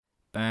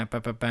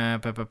Welcome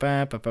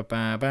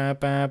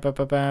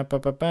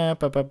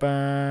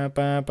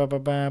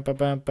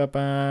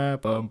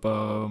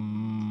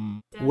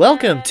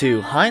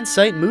to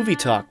Hindsight Movie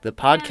Talk, the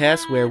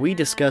podcast where we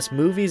discuss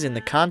movies in the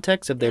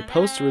context of their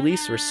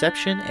post-release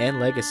reception and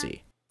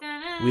legacy.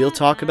 We'll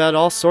talk about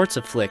all sorts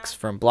of flicks,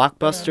 from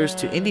blockbusters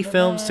to indie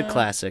films to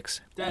classics.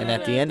 And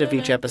at the end of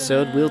each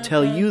episode, we'll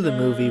tell you the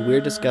movie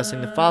we're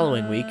discussing the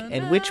following week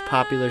and which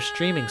popular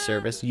streaming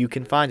service you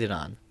can find it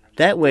on.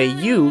 That way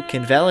you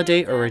can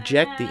validate or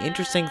reject the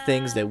interesting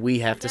things that we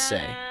have to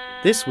say.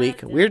 This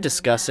week, we're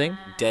discussing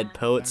Dead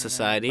Poets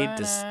Society,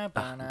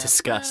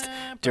 discussed,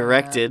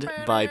 directed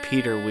by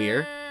Peter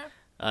Weir,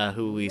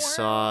 who we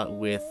saw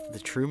with The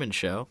Truman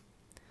Show.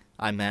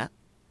 I'm Matt.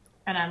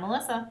 And I'm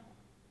Melissa.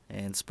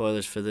 And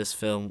spoilers for this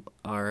film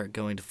are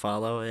going to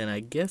follow, and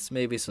I guess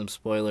maybe some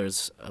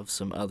spoilers of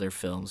some other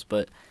films,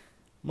 but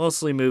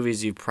mostly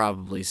movies you've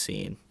probably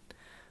seen.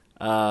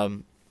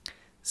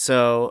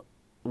 So,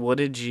 what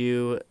did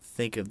you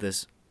think of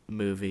this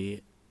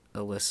movie,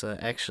 Alyssa?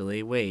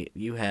 Actually, wait,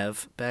 you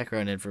have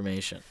background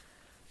information.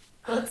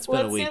 Let's do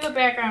the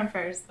background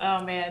first.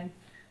 Oh, man.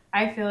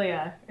 I feel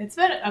ya. It's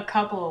been a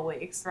couple of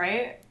weeks,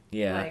 right?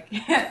 Yeah.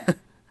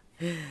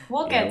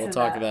 We'll get to that. We'll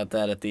talk about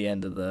that at the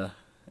end of the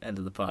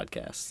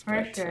podcast.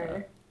 For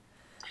sure.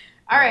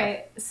 All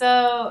right.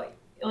 So,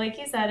 like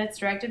you said, it's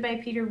directed by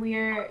Peter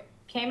Weir.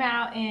 Came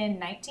out in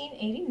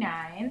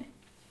 1989.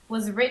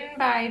 Was written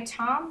by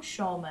Tom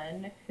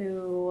Schulman,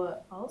 who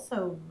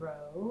also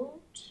wrote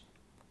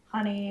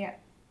he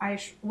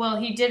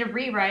did a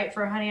rewrite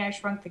for Honey, I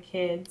Shrunk the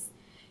Kids.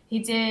 He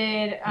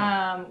did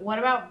What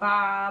About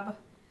Bob?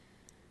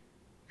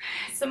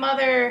 Some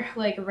other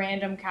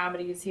random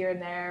comedies here and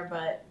there,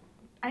 but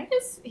I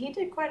guess he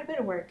did quite a bit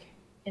of work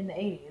in the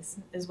 80s,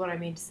 is what I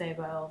mean to say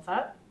about all of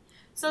that.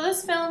 So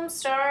this film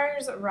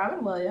stars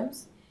Robin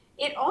Williams.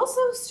 It also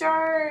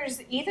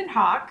stars Ethan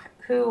Hawke,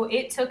 who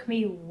it took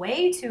me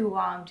way too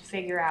long to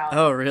figure out.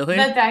 Oh, really?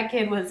 That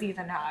kid was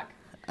Ethan Hawke.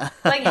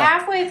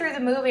 Halfway through the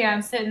movie,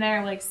 I'm sitting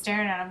there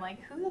staring at him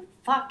who the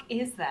fuck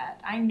is that?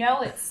 I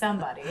know it's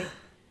somebody.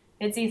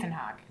 It's Ethan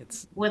Hawke.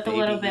 It's with a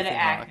little bit of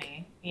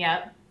acne.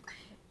 Yep.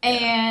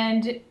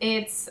 And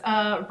it's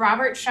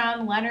Robert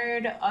Sean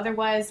Leonard,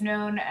 otherwise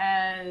known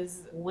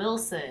as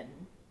Wilson.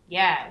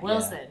 Yeah,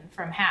 Wilson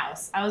from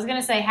House. I was going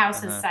to say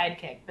House's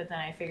sidekick, but then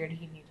I figured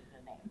he needed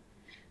a name.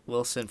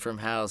 Wilson from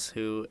House,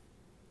 who,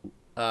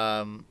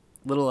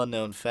 little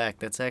unknown fact,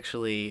 that's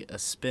actually a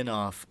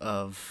spin-off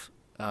of,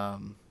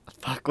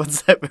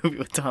 what's that movie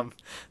with Tom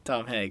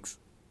Hanks?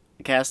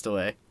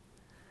 Castaway.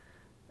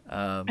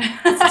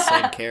 It's the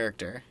same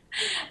character.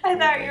 I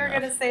thought you were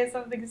going to say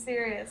something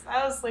serious.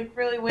 I was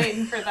really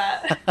waiting for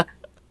that.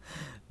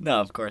 No,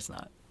 of course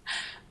not.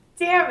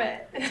 Damn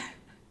it.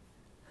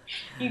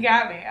 You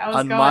got me.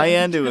 On my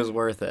end, it was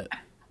worth it.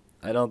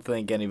 I don't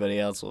think anybody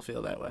else will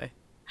feel that way.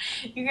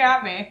 You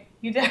got me.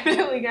 You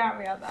definitely got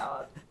me on that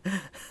one.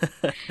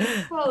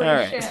 Holy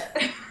shit.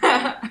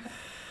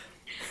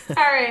 All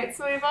right,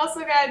 so we've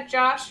also got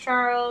Josh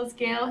Charles,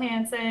 Gail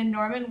Hansen,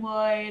 Norman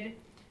Lloyd,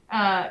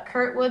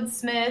 Kurtwood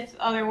Smith,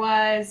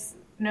 otherwise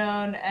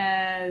known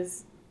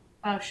as,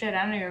 I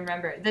don't even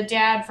remember, the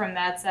dad from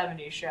That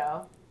 70s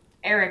Show.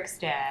 Eric's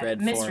dad, Fred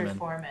Mr.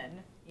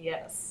 Foreman.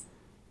 Yes.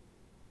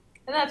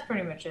 And that's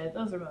pretty much it.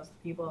 Those are most of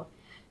the people.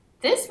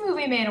 This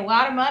movie made a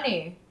lot of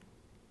money.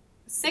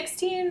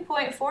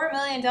 $16.4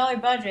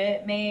 million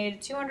budget,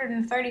 made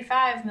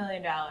 $235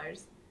 million,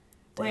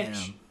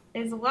 which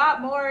is a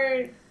lot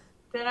more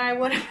than I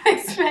would have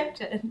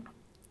expected.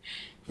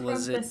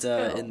 Was it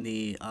in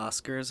the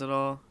Oscars at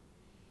all?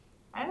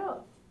 I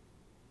don't.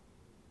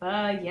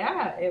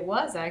 Yeah, it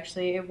was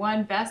actually. It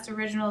won Best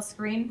Original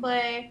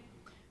Screenplay.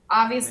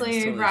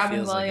 Obviously,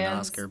 Robin Williams. Like an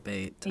Oscar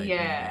bait type movie.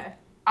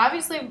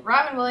 Obviously,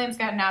 Robin Williams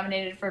got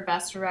nominated for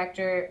Best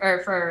Director or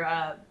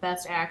for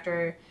Best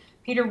Actor.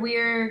 Peter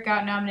Weir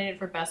got nominated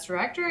for Best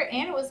Director,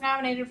 and it was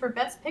nominated for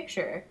Best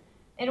Picture.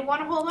 It won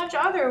a whole bunch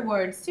of other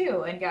awards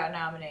too, and got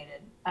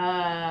nominated.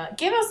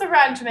 Give us the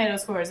Rotten Tomato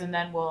scores, and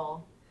then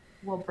we'll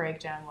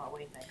break down what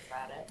we think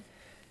about it.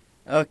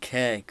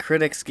 Okay,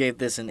 critics gave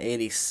this an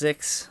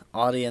 86,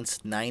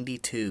 audience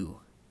 92.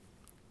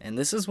 And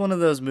this is one of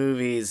those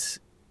movies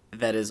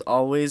that is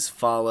always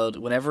followed,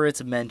 whenever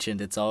it's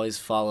mentioned, it's always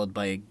followed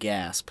by a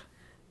gasp.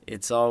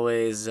 It's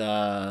always,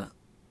 I've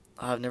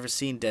never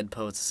seen Dead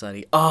Poets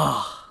Society.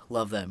 Oh,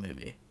 love that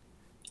movie.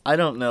 I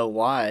don't know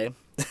why.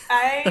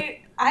 I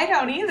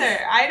don't either.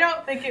 I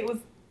don't think it was,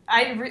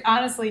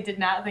 honestly did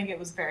not think it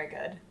was very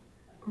good.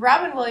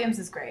 Robin Williams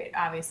is great,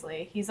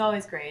 obviously. He's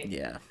always great.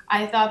 Yeah.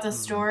 I thought the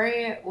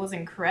story was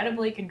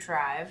incredibly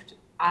contrived.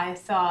 I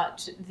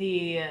thought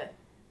the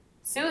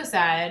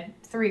suicide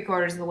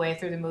 3/4 of the way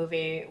through the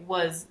movie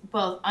was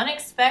both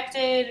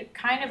unexpected,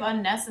 kind of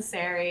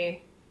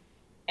unnecessary,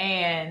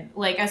 and,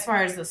 as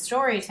far as the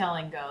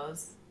storytelling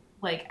goes,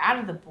 out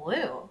of the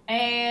blue.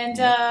 And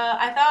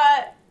I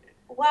thought,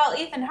 while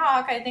Ethan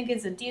Hawke, I think,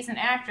 is a decent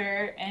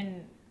actor,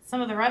 and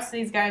some of the rest of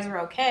these guys were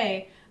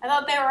okay, I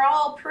thought they were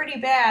all pretty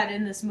bad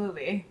in this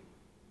movie.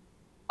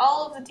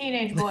 all of the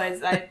teenage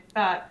boys I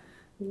thought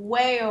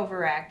way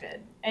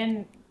overacted.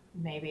 And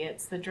maybe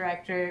it's the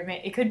director.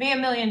 It could be a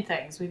million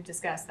things. We've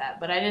discussed that,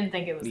 but I didn't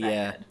think it was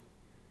that good.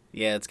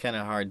 Yeah, it's kind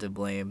of hard to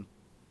blame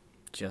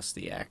just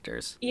the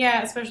actors.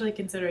 Yeah, especially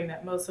considering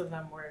that most of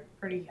them were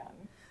pretty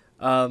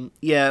young.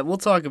 Yeah, we'll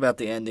talk about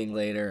the ending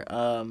later.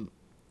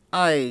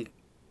 I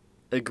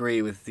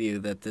agree with you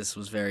that this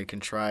was very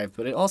contrived,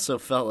 but it also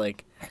felt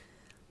like,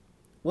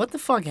 what the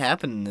fuck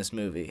happened in this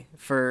movie?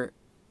 For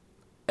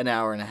an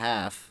hour and a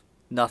half,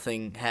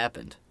 nothing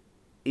happened.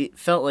 It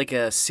felt like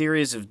a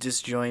series of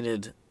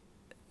disjointed,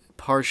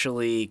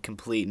 partially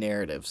complete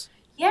narratives.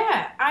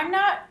 Yeah, I'm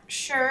not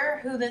sure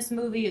who this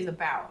movie is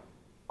about,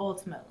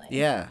 ultimately.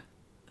 Yeah.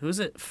 Who's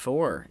it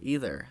for,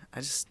 either?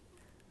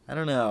 I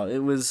don't know. It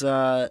was,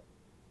 I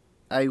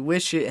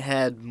wish it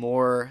had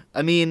more.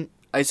 I mean,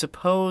 I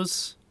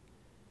suppose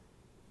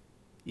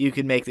you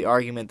could make the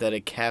argument that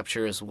it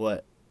captures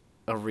what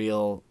a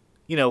real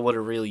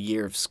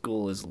year of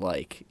school is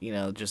like.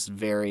 Just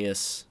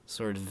various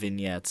sort of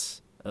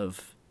vignettes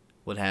of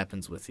what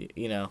happens with you.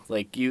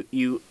 Like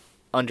you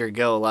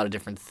undergo a lot of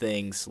different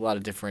things, a lot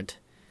of different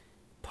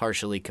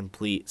partially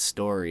complete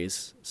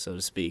stories, so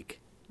to speak.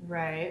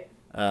 Right.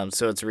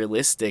 So it's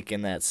realistic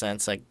in that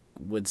sense, I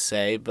would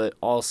say, but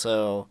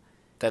also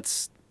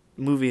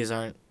movies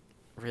aren't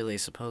really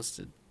supposed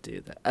to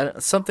do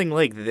that. Something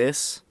like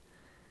this,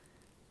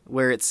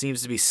 where it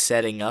seems to be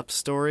setting up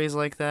stories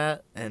like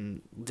that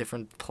and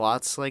different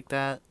plots like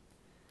that,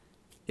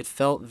 it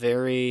felt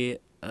very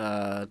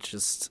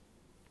just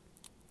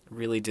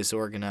really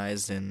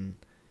disorganized and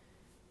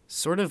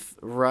sort of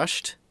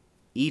rushed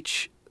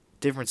each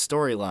different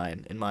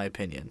storyline, in my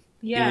opinion.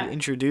 Yeah. It would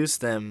introduce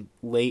them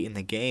late in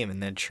the game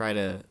and then try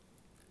to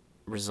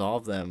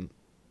resolve them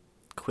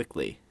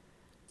quickly.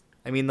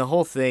 I mean, the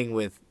whole thing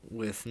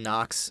with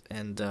Knox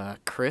and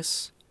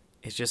Chris,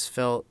 it just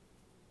felt...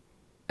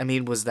 I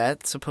mean, was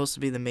that supposed to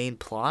be the main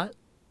plot?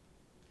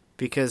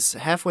 Because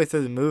halfway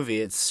through the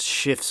movie, it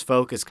shifts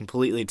focus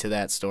completely to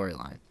that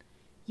storyline.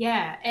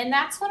 Yeah, and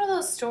that's one of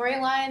those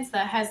storylines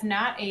that has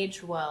not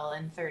aged well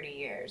in 30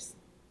 years.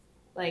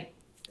 Like,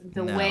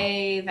 the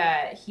way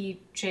that he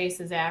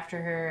chases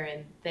after her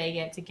and they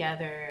get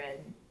together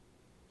and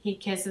he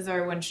kisses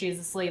her when she's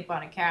asleep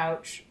on a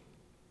couch.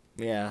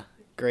 Yeah,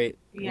 great.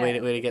 Yeah.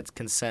 Way to get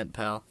consent,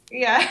 pal.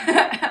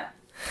 Yeah.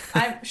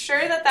 I'm sure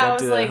that Don't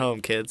was do that like at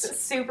home, kids.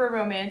 Super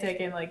romantic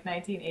in like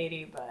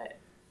 1980, but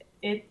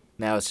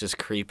now it's just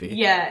creepy.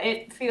 Yeah,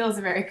 it feels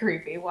very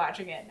creepy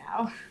watching it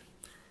now.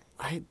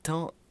 I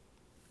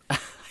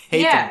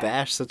hate to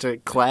bash such a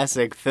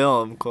classic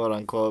film, quote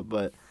unquote,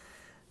 but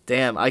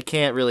damn, I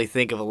can't really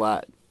think of a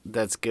lot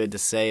that's good to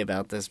say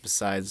about this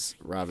besides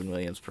Robin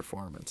Williams'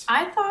 performance.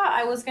 I thought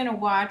I was going to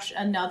watch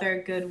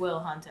another Good Will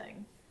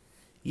Hunting.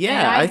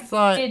 Yeah, I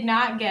thought... did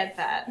not get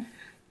that.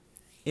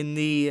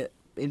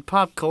 In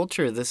pop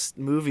culture, this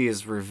movie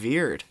is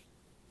revered.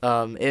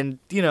 And,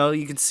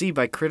 you can see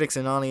by critics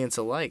and audience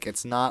alike,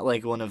 it's not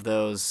like one of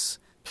those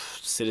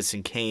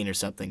Citizen Kane or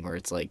something where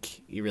it's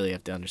like you really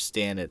have to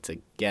understand it to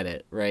get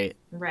it, right?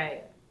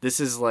 Right. This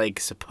is like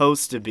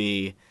supposed to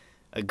be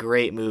a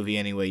great movie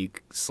any way you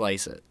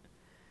slice it.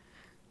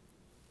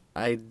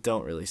 I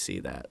don't really see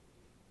that.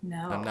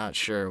 No. I'm not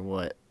sure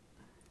what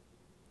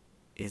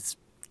is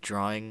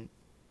drawing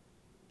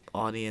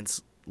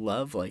audience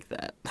love like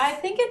that. I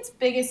think its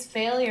biggest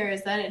failure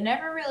is that it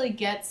never really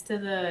gets to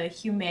the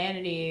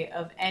humanity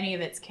of any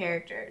of its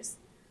characters.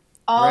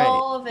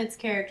 All of its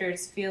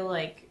characters feel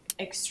like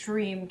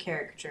extreme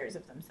caricatures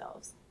of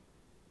themselves.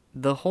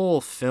 The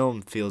whole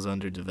film feels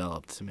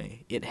underdeveloped to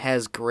me. It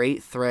has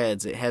great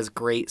threads, it has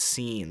great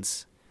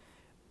scenes,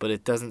 but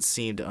it doesn't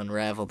seem to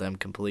unravel them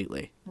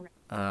completely.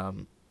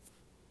 Right.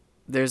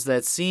 There's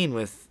that scene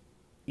with,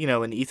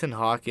 when Ethan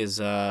Hawke is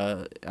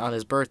on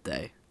his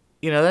birthday.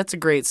 That's a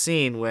great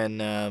scene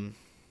when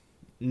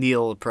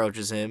Neil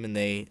approaches him and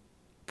they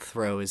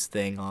throw his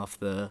thing off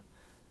the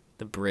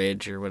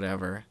bridge or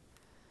whatever.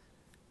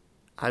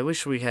 I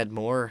wish we had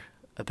more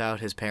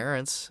about his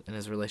parents and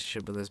his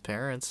relationship with his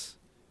parents.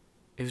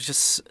 It was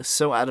just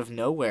so out of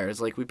nowhere. It's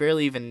like we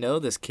barely even know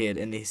this kid,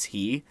 and is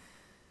he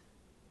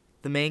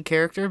the main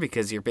character?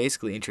 Because you're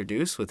basically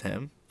introduced with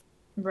him.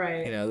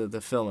 Right.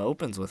 The film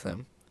opens with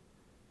him.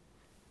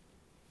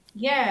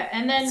 Yeah,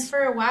 and then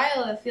for a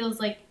while it feels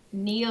like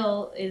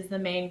Neil is the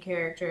main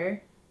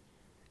character.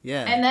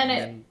 Yeah. And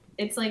then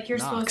it's like you're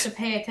Knox. supposed to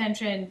pay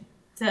attention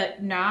to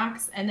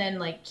Knox, and then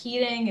like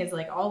Keating is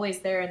like always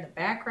there in the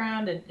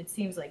background, and it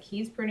seems like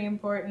he's pretty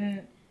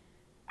important.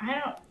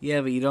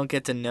 Yeah, but you don't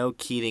get to know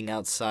Keating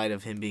outside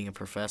of him being a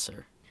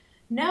professor.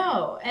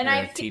 No,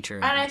 and teacher.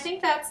 And I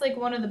think that's like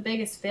one of the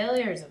biggest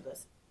failures of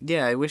this.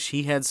 Yeah, I wish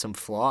he had some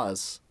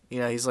flaws.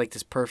 He's like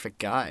this perfect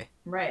guy.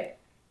 Right.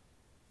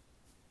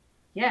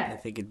 Yeah. I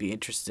think it'd be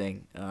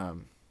interesting.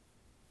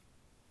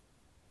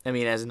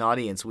 As an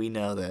audience, we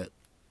know that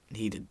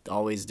he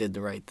always did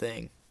the right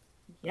thing.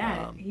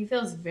 Yeah, he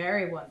feels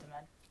very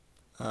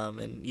one-dimensional.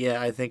 And yeah,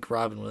 I think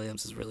Robin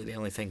Williams is really the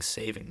only thing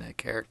saving that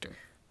character.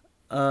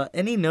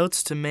 Any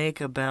notes to make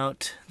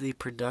about the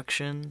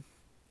production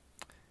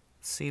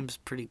Seems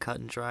pretty cut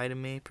and dry to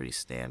me, pretty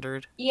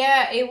standard.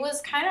 Yeah, it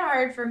was kind of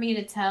hard for me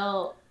to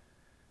tell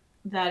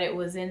that it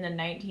was in the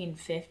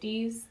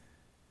 1950s.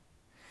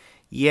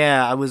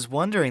 Yeah, I was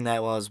wondering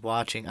that while I was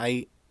watching.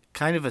 I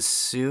kind of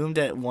assumed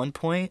at one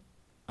point,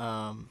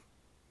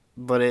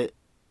 but it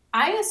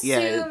it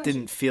Assumed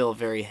didn't feel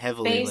very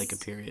heavily like a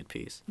based period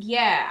piece.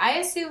 Yeah, I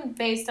assumed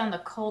based on the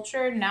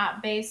culture,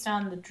 not based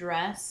on the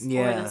dress or the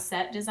Yeah.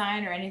 set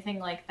design or anything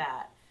like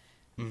that.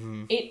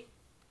 Mm-hmm. It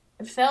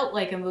felt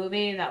like a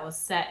movie that was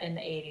set in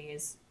the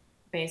 80s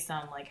based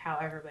on like how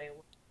everybody.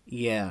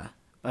 Yeah.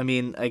 I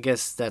mean, I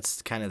guess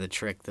that's kind of the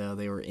trick, though.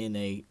 They were in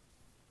a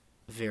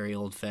very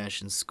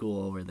old-fashioned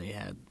school where they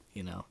had,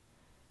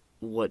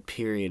 what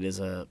period is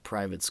a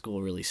private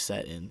school really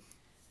set in?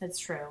 That's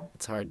true.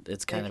 It's hard.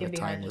 It's It kind of can a be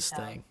hard to timeless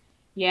tell. thing.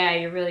 Yeah,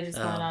 you're really just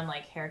going Um, on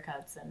like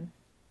haircuts and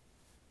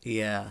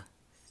Yeah.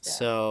 stuff.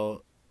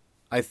 So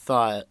I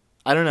thought,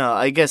 I don't know,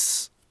 I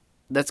guess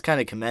that's kind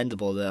of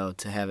commendable, though,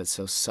 to have it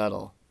so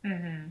subtle.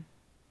 Mm-hmm.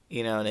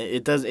 And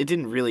it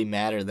didn't really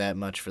matter that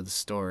much for the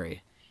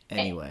story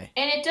anyway.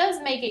 And it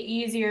does make it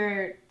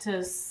easier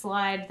to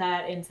slide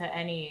that into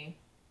any,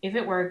 if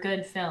it were a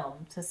good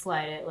film, to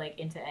slide it like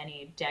into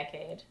any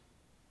decade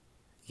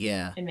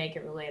Yeah, and make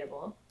it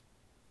relatable.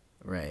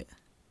 right.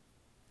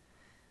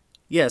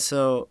 Yeah,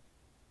 so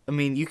I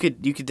mean, you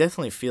could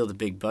definitely feel the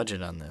big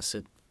budget on this.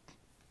 It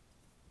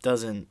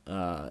doesn't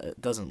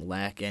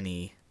lack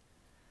any,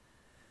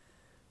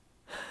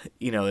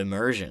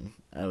 immersion,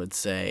 I would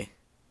say,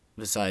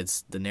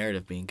 besides the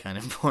narrative being kind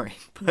of boring.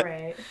 But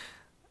Right.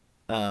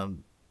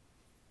 um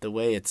the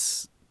way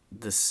it's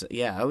this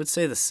yeah, I would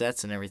say the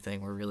sets and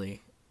everything were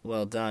really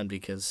well done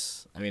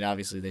because I mean,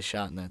 obviously they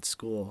shot in that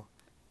school.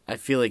 I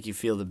feel like you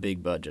feel the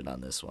big budget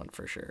on this one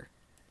for sure.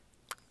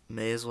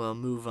 May as well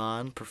move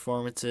on.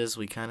 Performances,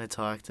 we kind of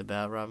talked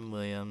about Robin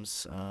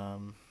Williams.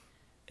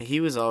 He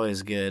was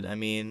always good. I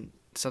mean,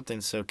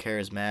 something so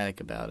charismatic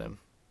about him.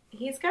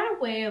 He's got a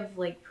way of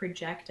like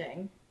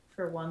projecting,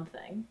 for one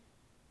thing.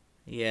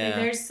 Like, Yeah,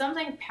 there's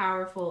something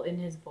powerful in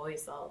his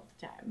voice all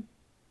the time.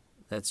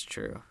 that's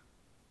true.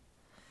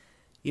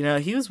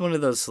 He was one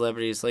of those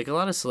celebrities, like a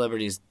lot of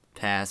celebrities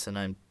pass and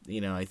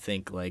I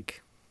think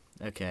like,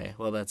 okay,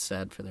 well that's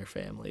sad for their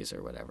families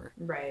or whatever.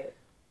 Right.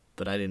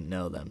 But I didn't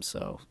know them,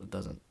 so it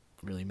doesn't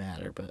really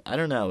matter. But I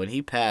don't know, when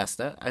he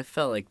passed, I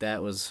felt like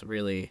that was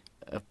really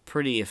a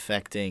pretty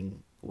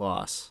affecting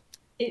loss.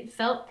 It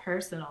felt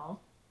personal.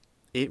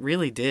 It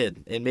really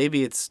did. And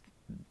maybe it's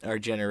our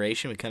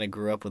generation. We kind of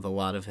grew up with a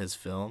lot of his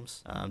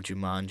films.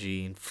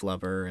 Jumanji and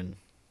Flubber and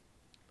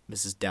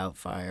Mrs.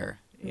 Doubtfire.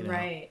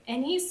 Right.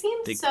 And he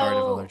seems Big so part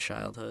of all our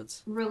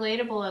childhoods.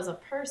 relatable as a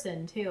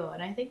person too,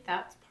 and I think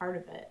that's part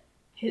of it.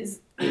 His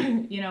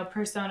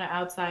persona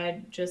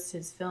outside just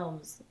his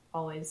films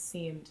always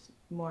seemed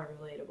more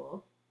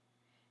relatable.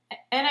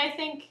 And I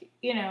think,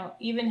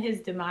 even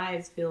his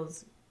demise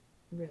feels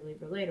really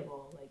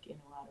relatable, like in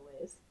a lot of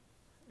ways.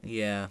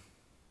 Yeah.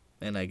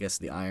 And I guess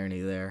the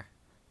irony there.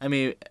 I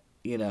mean,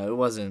 it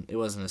wasn't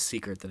a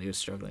secret that he was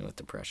struggling with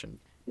depression.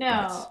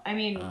 No, I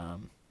mean,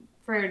 Um,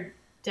 for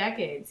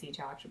decades he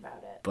talked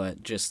about it.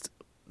 but just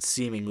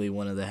seemingly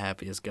one of the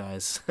happiest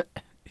guys,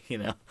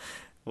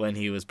 when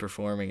he was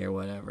performing or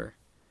whatever.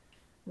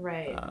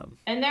 Right. Um,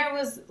 And there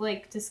was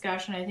like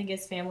discussion. I think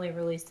his family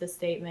released a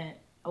statement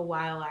a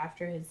while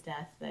after his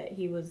death that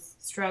he was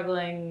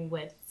struggling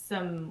with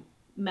some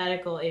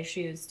medical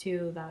issues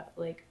too that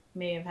like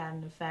may have had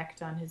an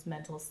effect on his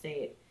mental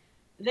state.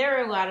 There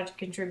were a lot of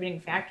contributing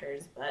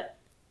factors, but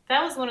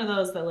that was one of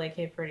those that like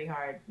hit pretty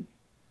hard.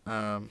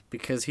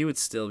 because he would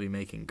still be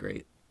making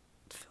great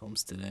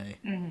films today.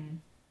 Mm-hmm.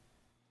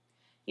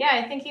 Yeah,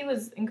 I think he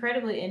was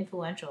incredibly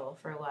influential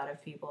for a lot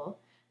of people.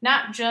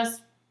 Not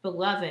just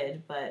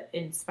beloved, but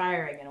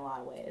inspiring in a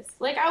lot of ways.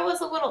 Like, I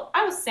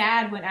was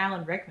sad when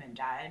Alan Rickman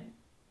died.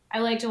 I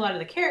liked a lot of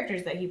the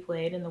characters that he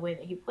played and the way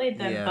that he played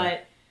them, Yeah.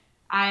 but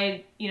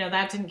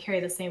that didn't carry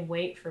the same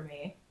weight for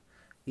me.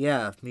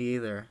 Yeah, me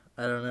either.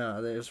 I don't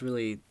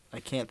know. I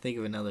can't think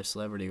of another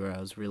celebrity where I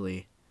was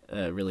really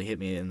hit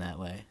me in that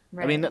way.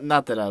 Right. I mean,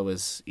 not that I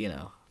was,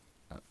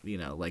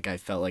 like I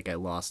felt like I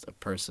lost a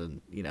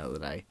person,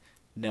 that I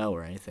know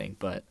or anything,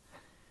 but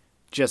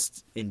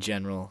just in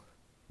general,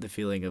 the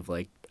feeling of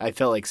like, I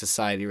felt like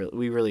society,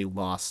 we really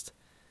lost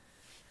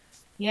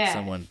Yeah.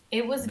 someone.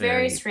 It was very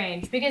very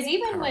strange because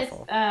even powerful.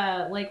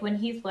 with like when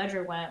Heath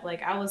Ledger went,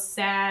 like I was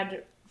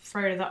sad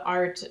for the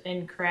art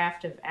and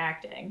craft of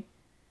acting.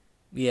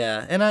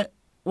 Yeah, and I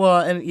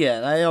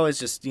always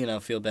just,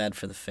 feel bad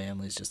for the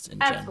families just in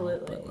general.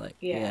 Absolutely, But like,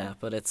 yeah.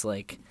 but it's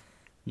like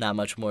not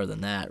much more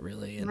than that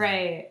really. And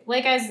Right.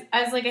 Like as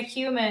like a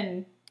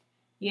human,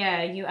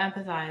 yeah, you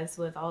empathize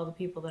with all the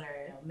people that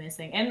are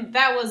missing. And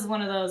that was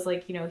one of those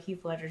like,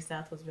 Heath Ledger's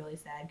death was really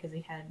sad because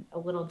he had a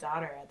little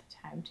daughter at the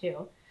time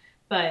too.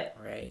 But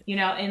Right.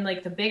 in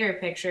like the bigger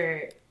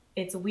picture,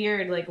 it's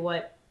weird like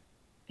what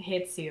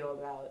hits you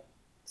about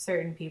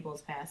certain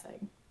people's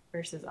passing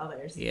versus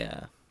others.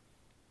 Yeah.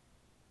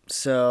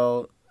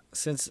 So,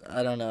 since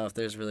I don't know if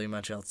there's really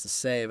much else to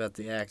say about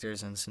the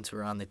actors, and since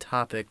we're on the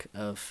topic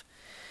of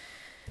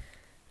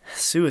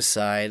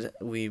suicide,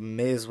 we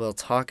may as well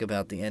talk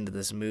about the end of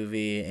this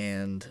movie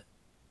and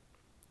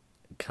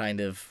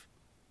kind of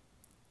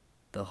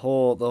the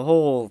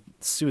whole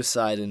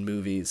suicide in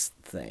movies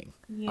thing.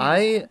 Yeah.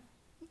 I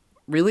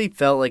really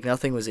felt like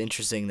nothing was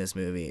interesting in this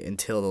movie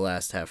until the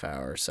last half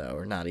hour or so,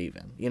 or not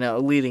even,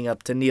 leading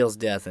up to Neil's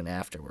death and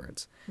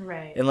afterwards.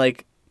 Right. And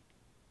like,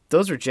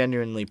 those were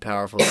genuinely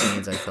powerful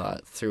scenes, I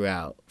thought,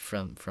 throughout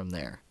from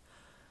there.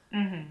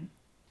 Mm-hmm.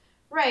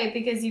 Right,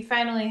 because you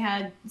finally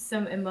had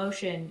some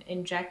emotion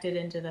injected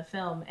into the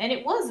film, and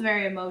it was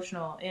very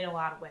emotional in a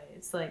lot of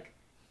ways. Like,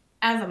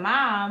 as a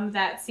mom,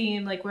 that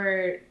scene, like,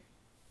 where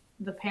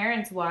the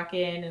parents walk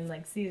in and,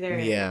 like, see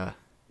their,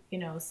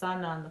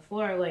 son on the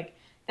floor, like,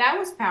 that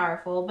was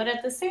powerful, but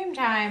at the same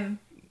time...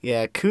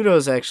 Yeah,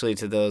 kudos, actually,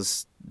 to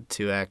those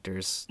two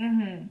actors.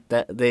 Mm-hmm.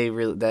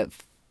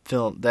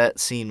 That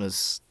scene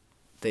was...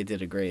 They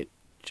did a great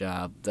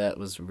job. That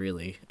was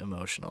really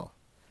emotional.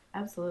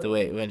 Absolutely. The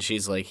way when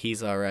she's like,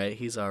 he's all right,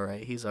 he's all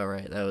right, he's all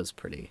right. That was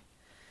pretty.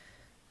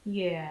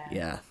 Yeah.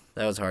 Yeah,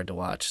 that was hard to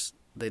watch.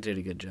 They did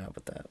a good job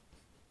with that.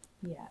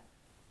 Yeah.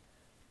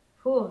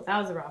 Whew, that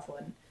was a rough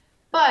one.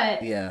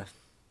 But. Yeah.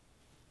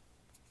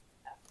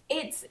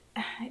 It's,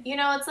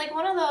 it's like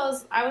one of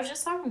those. I was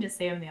just talking to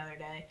Sam the other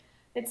day.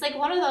 It's like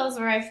one of those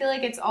where I feel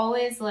like it's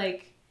always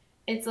like,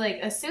 it's like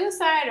a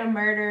suicide, a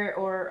murder,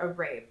 or a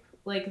rape.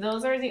 Like,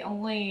 those are the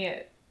only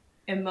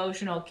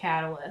emotional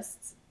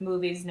catalysts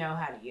movies know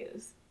how to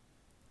use.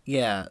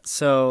 Yeah,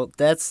 so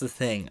that's the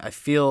thing. I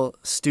feel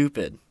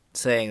stupid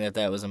saying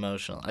that was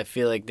emotional. I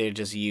feel like they're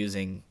just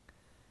using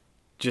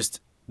just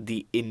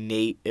the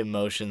innate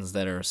emotions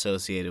that are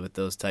associated with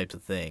those types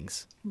of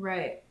things.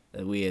 Right.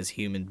 That we as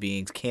human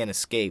beings can't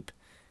escape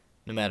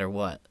no matter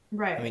what.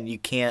 Right. I mean, you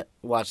can't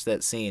watch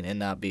that scene and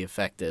not be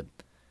affected.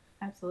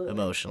 Absolutely.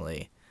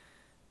 Emotionally.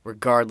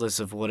 Regardless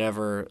of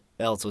whatever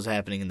else was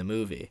happening in the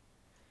movie.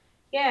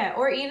 Yeah,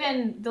 or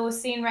even the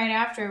scene right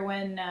after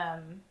when,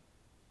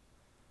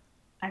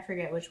 I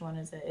forget which one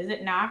is it. Is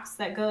it Knox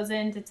that goes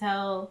in to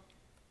tell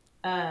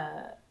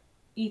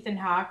Ethan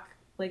Hawke,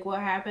 like, what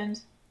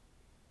happened?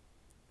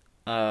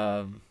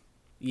 Yeah.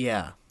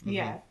 Mm-hmm.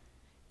 Yeah.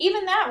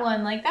 Even that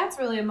one, like, that's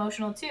really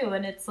emotional too,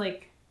 and it's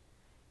like,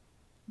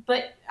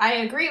 but I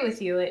agree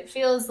with you. It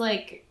feels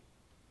like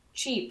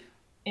cheap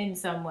in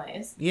some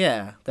ways.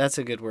 Yeah, that's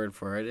a good word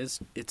for it.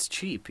 It's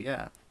cheap,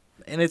 yeah.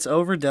 And it's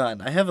overdone.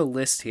 I have a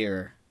list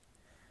here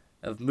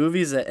of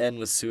movies that end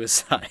with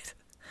suicide.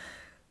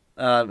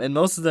 And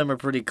most of them are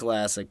pretty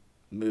classic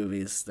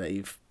movies that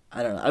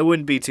I don't know. I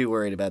wouldn't be too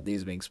worried about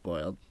these being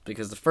spoiled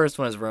because the first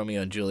one is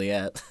Romeo and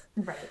Juliet.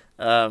 Right.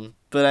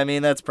 But I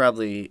mean, that's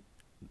probably...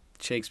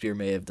 Shakespeare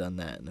may have done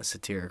that in a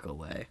satirical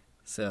way.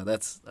 So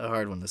that's a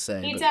hard one to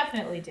say. He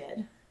definitely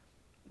did.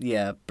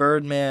 Yeah,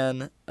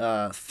 Birdman,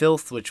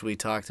 Filth, which we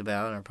talked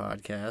about in our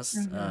podcast,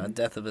 Mm-hmm.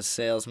 Death of a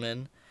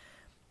Salesman,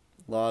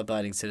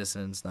 Law-Abiding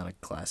Citizen's not a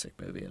classic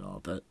movie at all,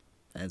 but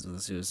ends with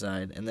a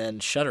suicide. And then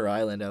Shutter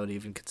Island, I would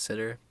even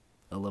consider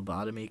a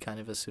lobotomy kind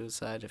of a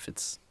suicide if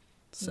it's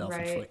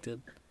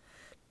self-inflicted. Right.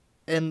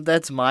 And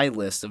that's my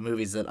list of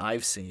movies that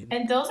I've seen.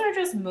 And those are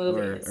just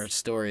movies. Or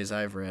stories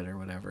I've read or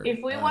whatever.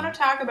 If we want to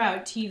talk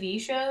about TV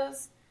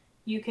shows,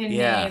 you can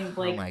name,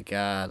 like, oh my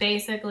God,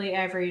 basically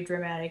every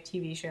dramatic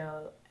TV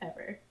show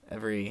ever.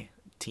 Every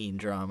teen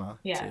drama,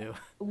 too.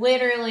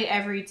 Literally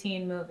every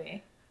teen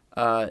movie.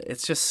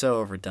 It's just so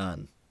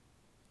overdone.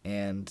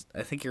 And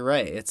I think you're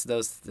right. It's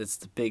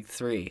the big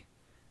three.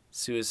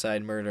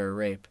 Suicide, murder, or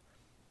rape.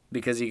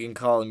 Because you can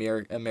call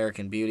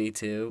American Beauty,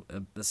 too,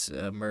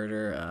 a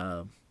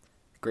murder,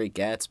 Great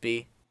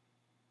Gatsby.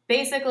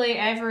 Basically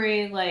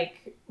every,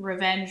 like,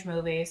 revenge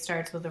movie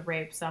starts with a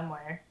rape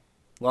somewhere.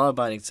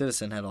 Law-Abiding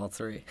Citizen had all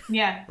three.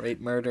 Yeah.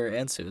 Rape, murder,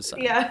 and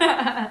suicide.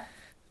 Yeah.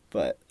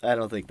 But I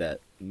don't think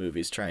that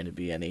movie's trying to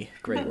be any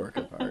great work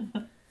of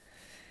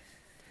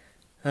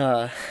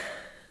art.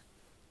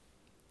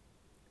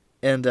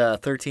 And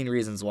 13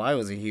 Reasons Why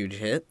was a huge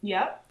hit.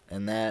 Yep.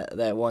 And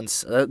that one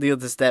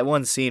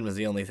scene was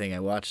the only thing I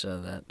watched out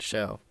of that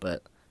show.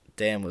 But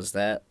damn, was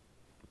that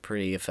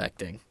pretty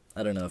affecting.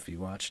 I don't know if you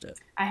watched it.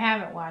 I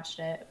haven't watched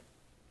it.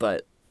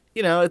 But,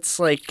 it's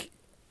like,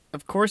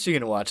 of course you're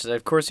going to watch it.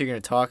 Of course you're going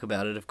to talk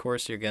about it. Of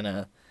course you're going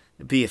to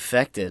be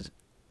affected.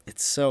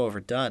 It's so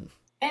overdone.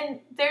 And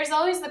there's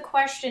always the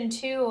question,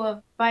 too,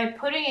 of by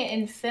putting it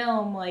in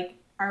film, like,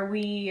 are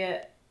we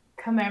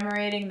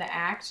commemorating the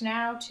act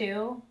now,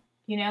 too?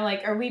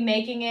 Like, are we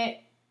making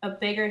it a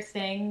bigger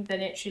thing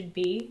than it should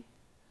be?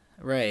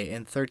 Right,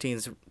 and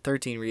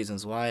 13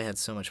 Reasons Why had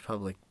so much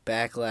public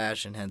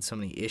backlash and had so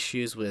many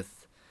issues with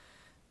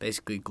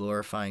basically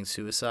glorifying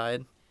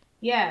suicide.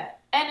 Yeah,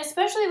 and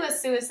especially with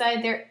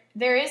suicide,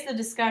 there is the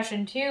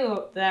discussion,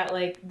 too, that,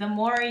 like, the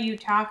more you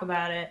talk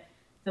about it,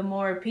 the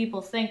more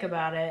people think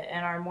about it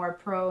and are more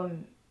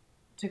prone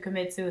to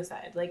commit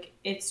suicide. Like,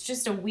 it's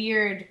just a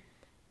weird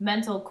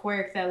mental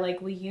quirk that,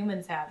 like, we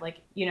humans have. Like,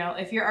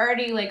 if you're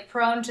already, like,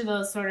 prone to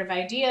those sort of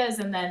ideas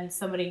and then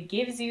somebody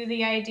gives you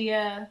the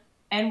idea,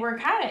 and we're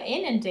kind of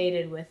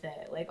inundated with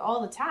it, like,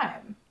 all the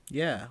time.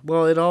 Yeah,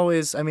 well, it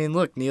always, I mean,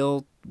 look,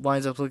 Neil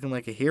winds up looking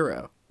like a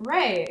hero.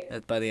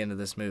 Right. By the end of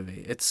this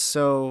movie. It's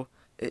so...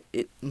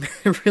 It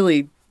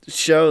really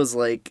shows,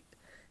 like,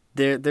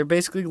 they're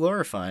basically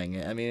glorifying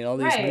it. I mean, in all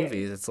these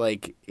movies, it's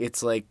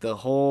like the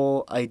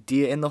whole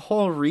idea, and the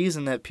whole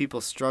reason that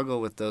people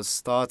struggle with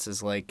those thoughts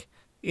is, like,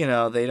 you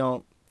know, they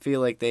don't feel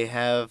like they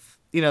have...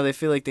 You know, they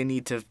feel like they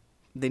need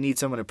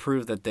someone to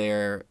prove that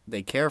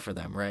they care for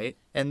them, right?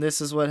 And this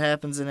is what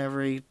happens in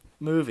every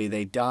movie.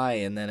 They die,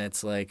 and then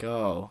it's like,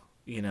 oh,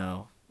 you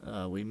know,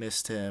 we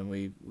missed him,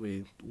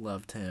 we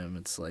loved him.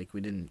 It's like we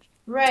didn't take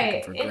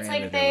him for granted, it's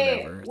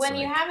like when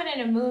you have it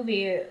in a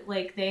movie,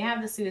 like, they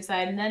have the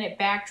suicide, and then it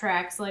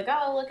backtracks, like,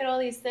 oh, look at all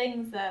these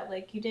things that,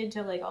 like, you did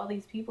to, like, all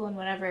these people and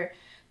whatever.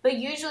 But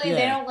usually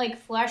they don't, like,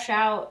 flesh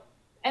out.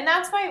 And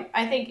that's my,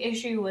 I think,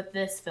 issue with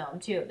this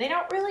film, too. They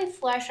don't really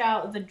flesh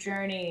out the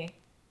journey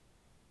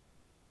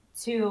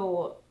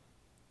to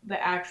the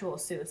actual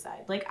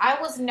suicide. Like, I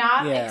was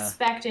not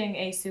expecting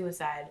a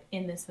suicide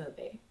in this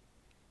movie.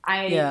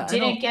 I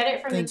didn't get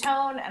it from the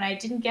tone, and I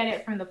didn't get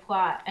it from the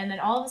plot. And then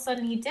all of a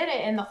sudden he did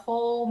it, and the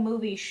whole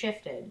movie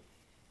shifted.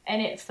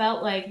 And it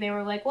felt like they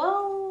were like,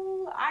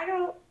 well, I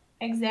don't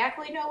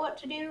exactly know what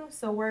to do,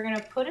 so we're going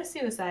to put a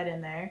suicide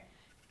in there.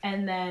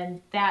 And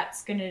then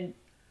that's going to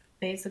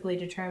basically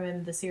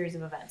determine the series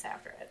of events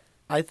after it.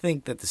 I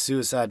think that the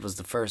suicide was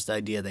the first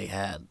idea they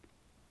had.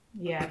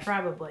 Yeah,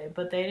 probably,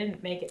 but they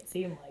didn't make it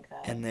seem like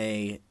that. And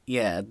they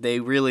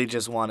really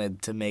just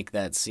wanted to make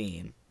that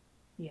scene.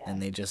 Yeah.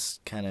 And they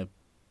just kind of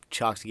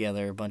chalked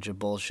together a bunch of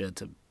bullshit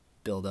to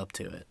build up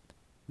to it.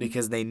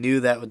 Because they knew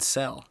that would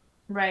sell.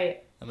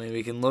 Right. I mean,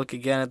 we can look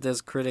again at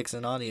those critics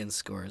and audience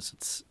scores.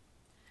 It's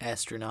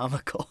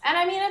astronomical. And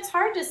I mean, it's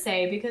hard to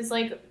say because,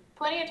 like,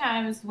 plenty of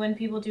times when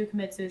people do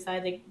commit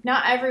suicide, like,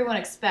 not everyone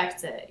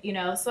expects it, you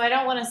know? So I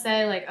don't want to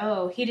say, like,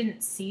 oh, he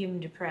didn't seem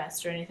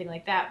depressed or anything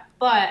like that.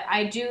 But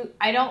I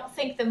don't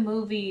think the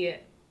movie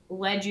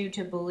led you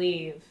to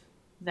believe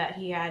that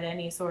he had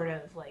any sort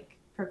of, like,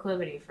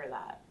 proclivity for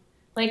that.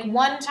 Like,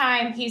 one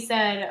time he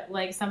said,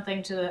 like,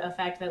 something to the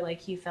effect that,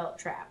 like, he felt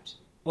trapped.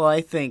 Well,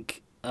 I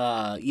think,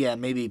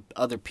 maybe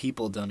other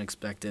people don't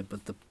expect it,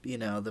 but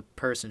the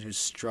person who's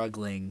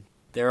struggling,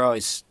 they're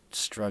always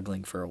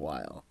struggling for a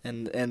while.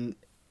 And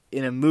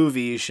in a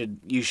movie,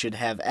 you should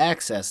have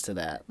access to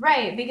that.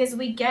 Right, because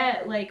we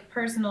get, like,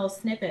 personal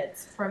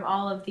snippets from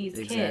all of these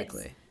kids.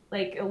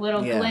 Like, a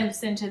little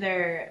glimpse into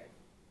their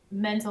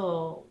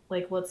mental,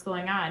 like, what's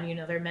going on, you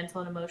know, their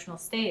mental and emotional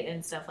state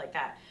and stuff like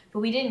that.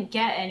 But we didn't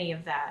get any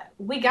of that.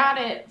 We got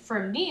it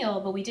from Neil,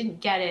 but we didn't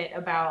get it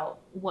about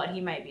what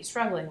he might be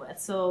struggling with.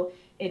 So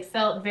it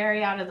felt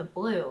very out of the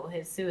blue,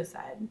 his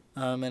suicide.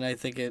 And I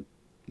think it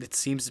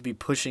seems to be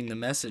pushing the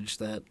message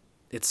that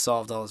it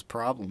solved all his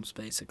problems,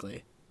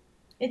 basically.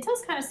 It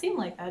does kind of seem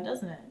like that,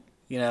 doesn't it?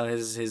 You know,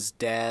 his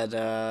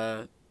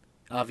dad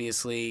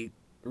obviously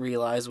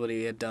realized what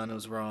he had done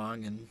was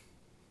wrong and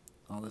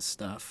all this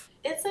stuff.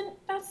 That's an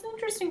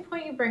interesting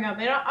point you bring up.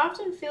 It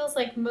often feels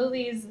like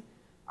movies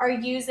are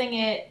using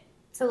it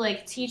to,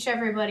 like, teach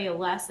everybody a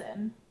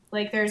lesson.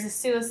 Like, there's a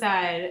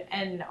suicide,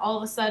 and all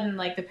of a sudden,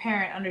 like, the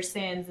parent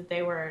understands that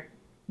they were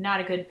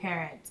not a good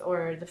parent,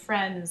 or the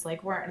friends,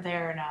 like, weren't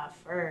there enough,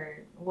 or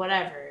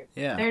whatever.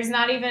 Yeah. There's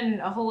not even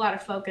a whole lot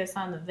of focus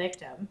on the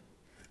victim.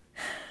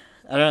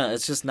 I don't know.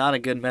 It's just not a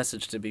good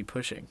message to be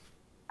pushing.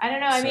 I don't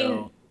know. I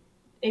mean,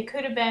 it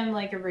could have been,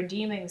 like, a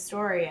redeeming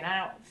story, and I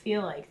don't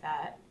feel like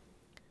that.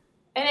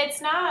 And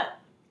it's not,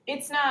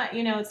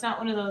 you know, it's not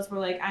one of those where,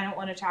 like, I don't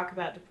want to talk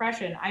about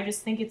depression. I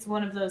just think it's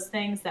one of those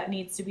things that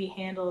needs to be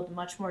handled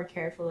much more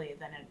carefully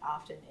than it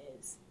often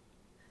is.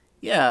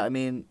 Yeah, I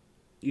mean,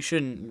 you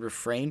shouldn't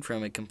refrain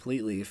from it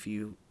completely if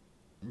you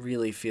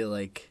really feel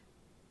like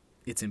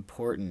it's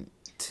important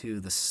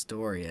to the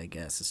story, I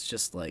guess. It's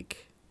just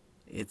like,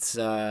 it's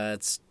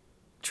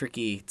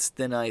tricky. It's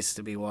thin ice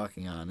to be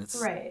walking on.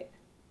 It's right.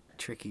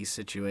 Tricky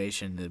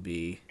situation to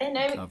be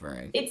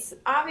covering. It's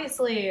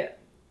obviously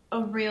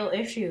a real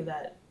issue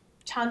that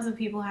tons of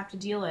people have to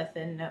deal with,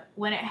 and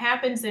when it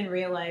happens in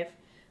real life,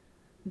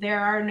 there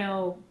are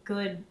no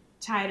good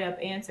tied up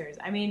answers.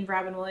 I mean,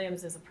 Robin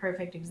Williams is a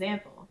perfect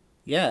example.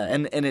 Yeah,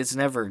 and it's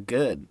never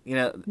good, you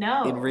know.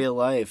 No. In real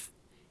life,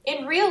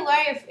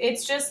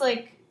 it's just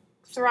like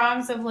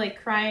throngs of,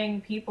 like,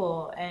 crying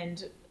people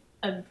and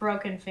a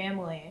broken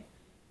family,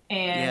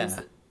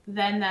 and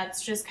then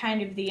that's just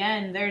kind of the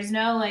end. There's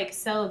no, like,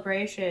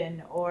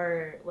 celebration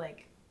or,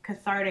 like,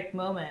 cathartic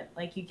moment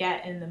like you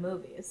get in the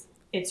movies.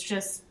 It's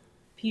just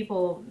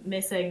people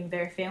missing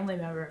their family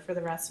member for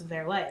the rest of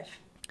their life.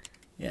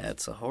 Yeah,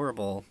 it's a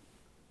horrible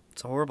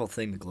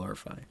thing to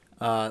glorify.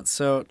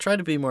 So try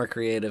to be more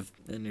creative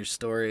in your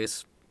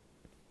stories.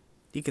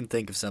 You can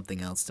think of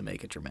something else to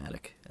make it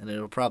dramatic, and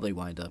it'll probably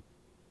wind up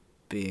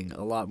being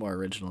a lot more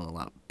original and a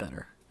lot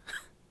better.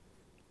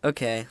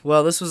 Okay,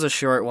 well, this was a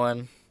short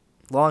one.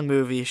 Long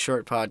movie,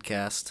 short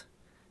podcast.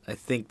 I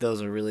think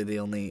those are really the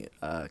only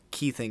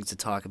key things to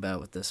talk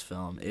about with this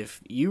film.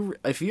 If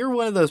you're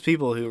one of those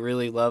people who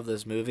really love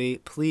this movie,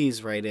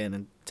 please write in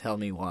and tell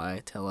me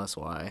why. Tell us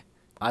why.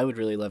 I would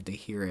really love to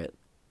hear it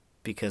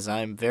because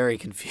I'm very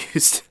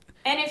confused.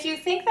 And if you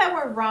think that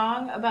we're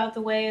wrong about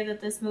the way that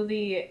this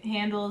movie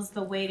handles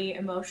the weighty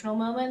emotional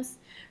moments,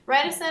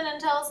 write us in and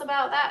tell us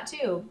about that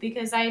too,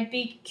 because I'd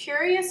be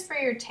curious for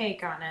your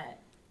take on it.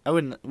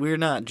 We're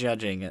not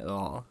judging at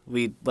all.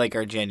 We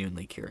are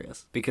genuinely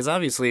curious because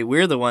obviously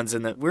we're the ones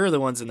in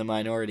the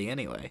minority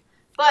anyway.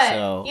 But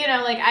so,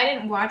 I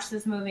didn't watch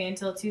this movie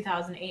until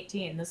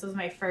 2018. This was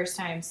my first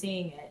time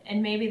seeing it,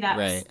 and maybe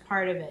that's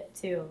part of it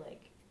too. Like,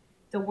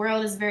 the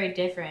world is very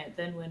different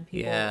than when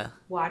people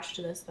watched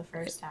this the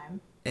first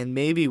time. And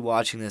maybe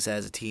watching this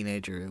as a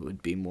teenager, it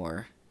would be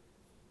more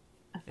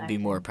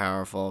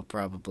powerful,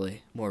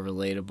 probably more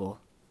relatable.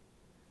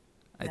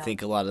 I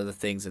think a lot of the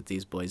things that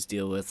these boys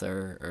deal with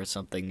are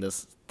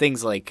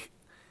things like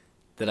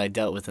that I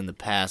dealt with in the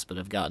past but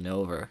have gotten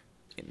over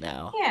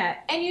now. Yeah,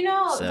 and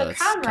so the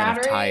camaraderie kind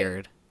of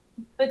tired.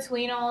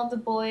 Between all of the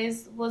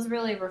boys was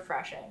really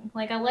refreshing.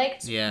 Like, I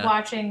liked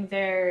watching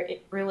their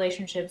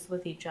relationships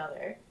with each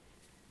other.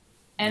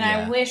 And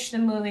I wish the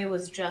movie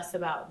was just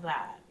about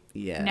that.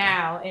 Yeah.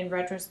 Now, in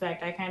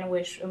retrospect, I kind of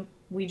wish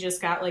we just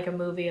got like a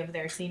movie of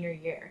their senior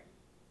year.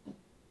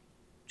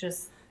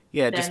 Just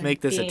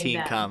make this a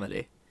teen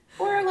comedy.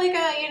 Or like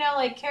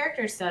a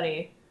character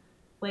study,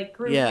 like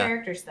group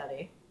character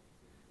study.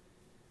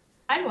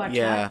 I'd watch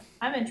that.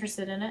 I'm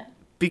interested in it.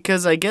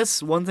 Because I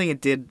guess one thing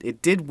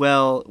it did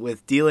well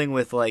with dealing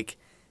with like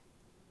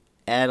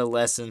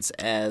adolescents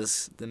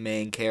as the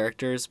main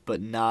characters,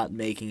 but not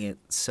making it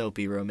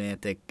soapy,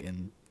 romantic,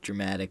 and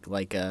dramatic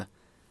like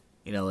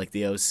like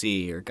the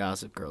OC or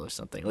Gossip Girl or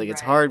something. Like,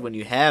 it's hard when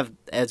you have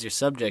as your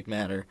subject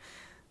matter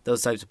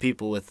those types of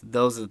people with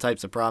those are the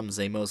types of problems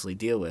they mostly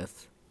deal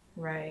with.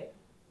 Right.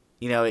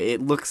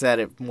 It looks at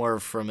it more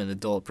from an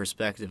adult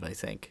perspective, I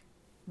think.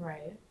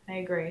 Right. I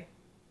agree.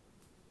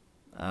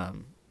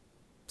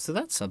 So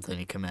that's something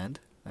to commend,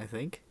 I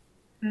think.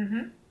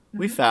 Mm-hmm.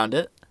 We found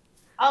it.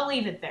 I'll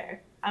leave it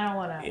there. I don't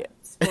want to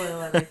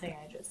spoil everything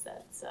I just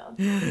said, so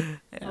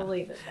I'll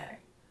leave it there.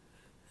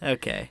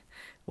 Okay.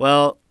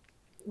 Well,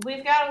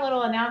 we've got a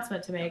little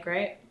announcement to make,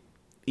 right?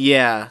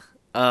 Yeah.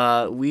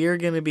 We are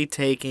going to be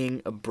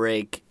taking a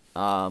break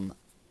for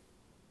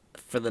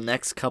the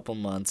next couple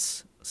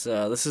months.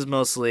 So this is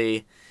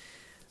mostly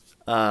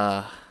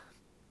because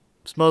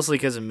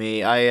of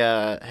me.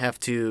 I have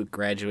to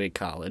graduate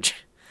college.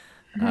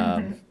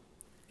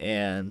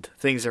 And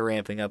things are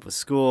ramping up with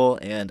school,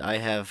 and I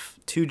have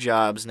 2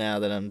 jobs now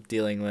that I'm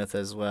dealing with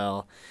as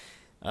well.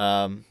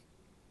 And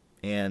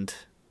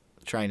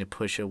trying to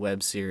push a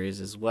web series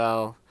as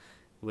well,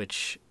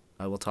 which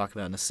I will talk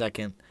about in a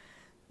second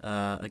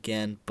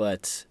again.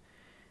 But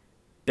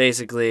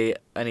basically,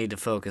 I need to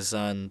focus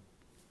on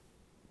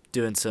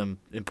doing some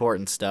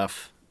important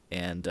stuff,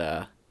 and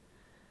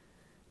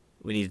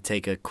we need to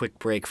take a quick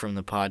break from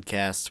the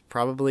podcast,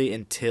 probably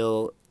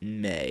until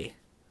May.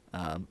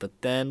 But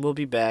then we'll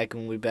be back,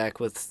 and we'll be back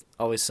with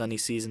Always Sunny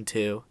Season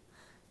 2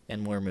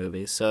 and more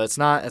movies. So it's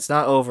not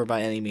over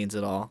by any means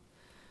at all.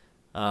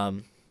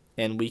 And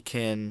we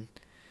can,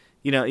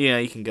 you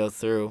can go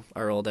through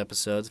our old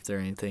episodes if there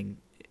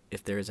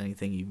is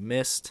anything you've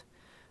missed.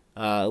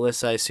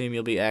 Alyssa, I assume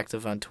you'll be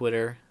active on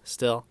Twitter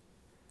still?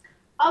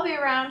 I'll be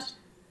around.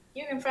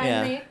 You can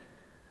find me.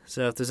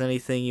 So if there's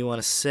anything you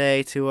want to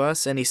say to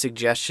us, any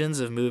suggestions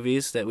of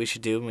movies that we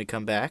should do when we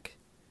come back,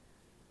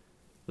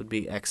 would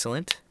be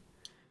excellent.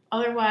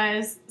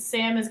 Otherwise,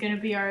 Sam is going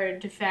to be our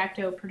de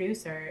facto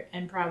producer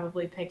and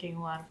probably picking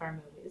a lot of our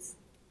movies.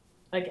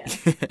 Again.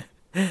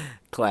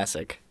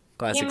 Classic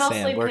He Sam.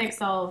 Mostly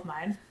picks all of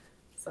mine.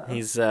 So.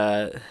 He's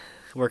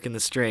working the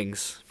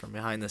strings from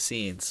behind the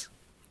scenes.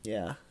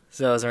 Yeah.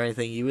 So is there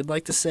anything you would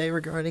like to say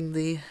regarding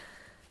the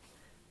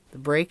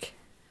break?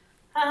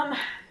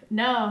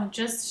 No,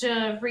 just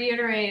to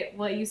reiterate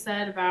what you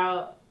said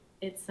about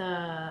it's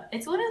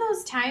one of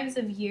those times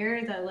of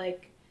year that,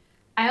 like,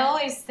 I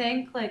always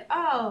think, like,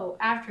 oh,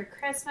 after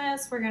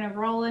Christmas, we're going to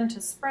roll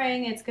into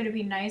spring. It's going to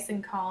be nice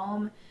and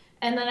calm.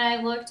 And then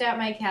I looked at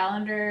my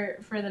calendar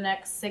for the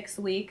next 6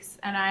 weeks,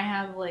 and I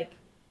have, like,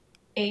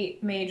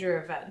 8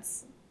 major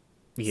events.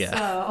 Yeah.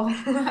 So.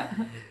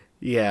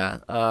 Yeah.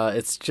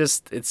 It's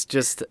just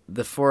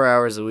the 4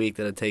 hours a week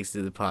that it takes to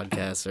do the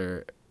podcast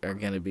are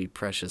going to be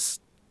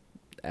precious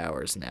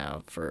hours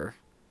now for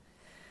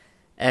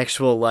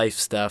actual life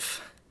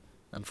stuff,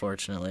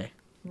 unfortunately.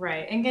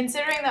 Right. And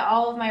considering that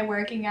all of my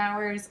working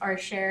hours are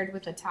shared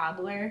with a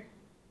toddler,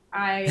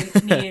 I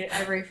need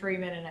every free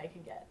minute I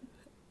can get.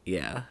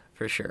 Yeah,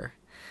 for sure.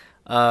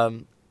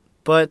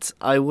 But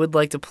I would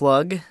like to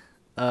plug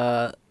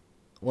one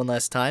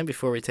last time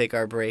before we take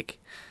our break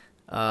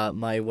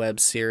my web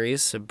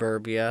series,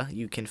 Suburbia.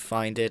 You can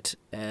find it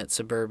at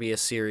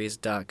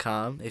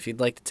suburbiaseries.com. If you'd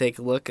like to take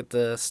a look at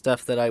the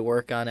stuff that I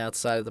work on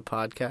outside of the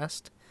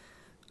podcast,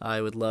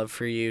 I would love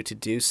for you to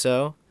do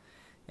so.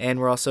 And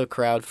we're also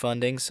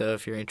crowdfunding, so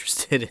if you're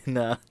interested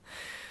in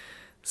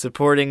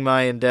supporting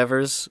my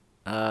endeavors,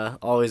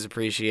 always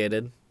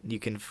appreciated. You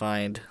can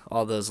find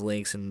all those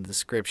links in the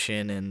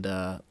description,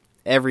 and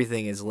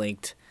everything is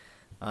linked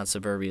on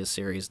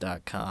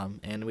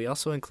suburbiaseries.com. And we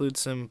also include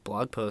some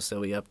blog posts that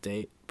we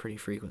update pretty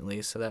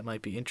frequently, so that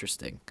might be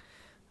interesting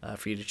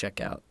for you to check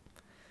out.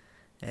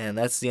 And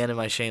that's the end of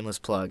my shameless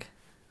plug.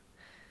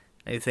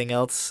 Anything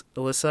else,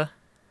 Alyssa?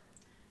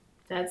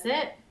 That's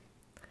it.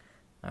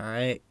 All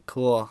right,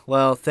 cool.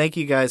 Well, thank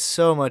you guys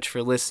so much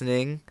for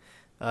listening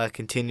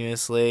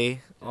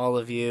continuously. All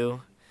of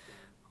you,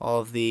 all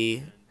of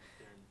the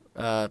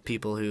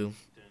people who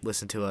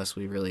listen to us,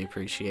 we really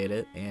appreciate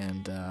it.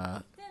 And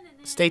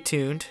stay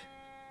tuned,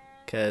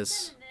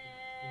 because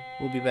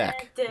we'll be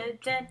back. Dun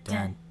dun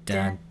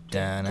dun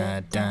dun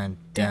dun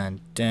dun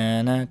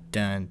dun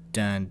dun dun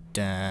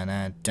dun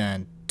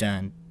dun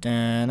dun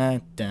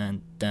dun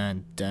dun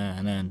dun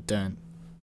dun dun.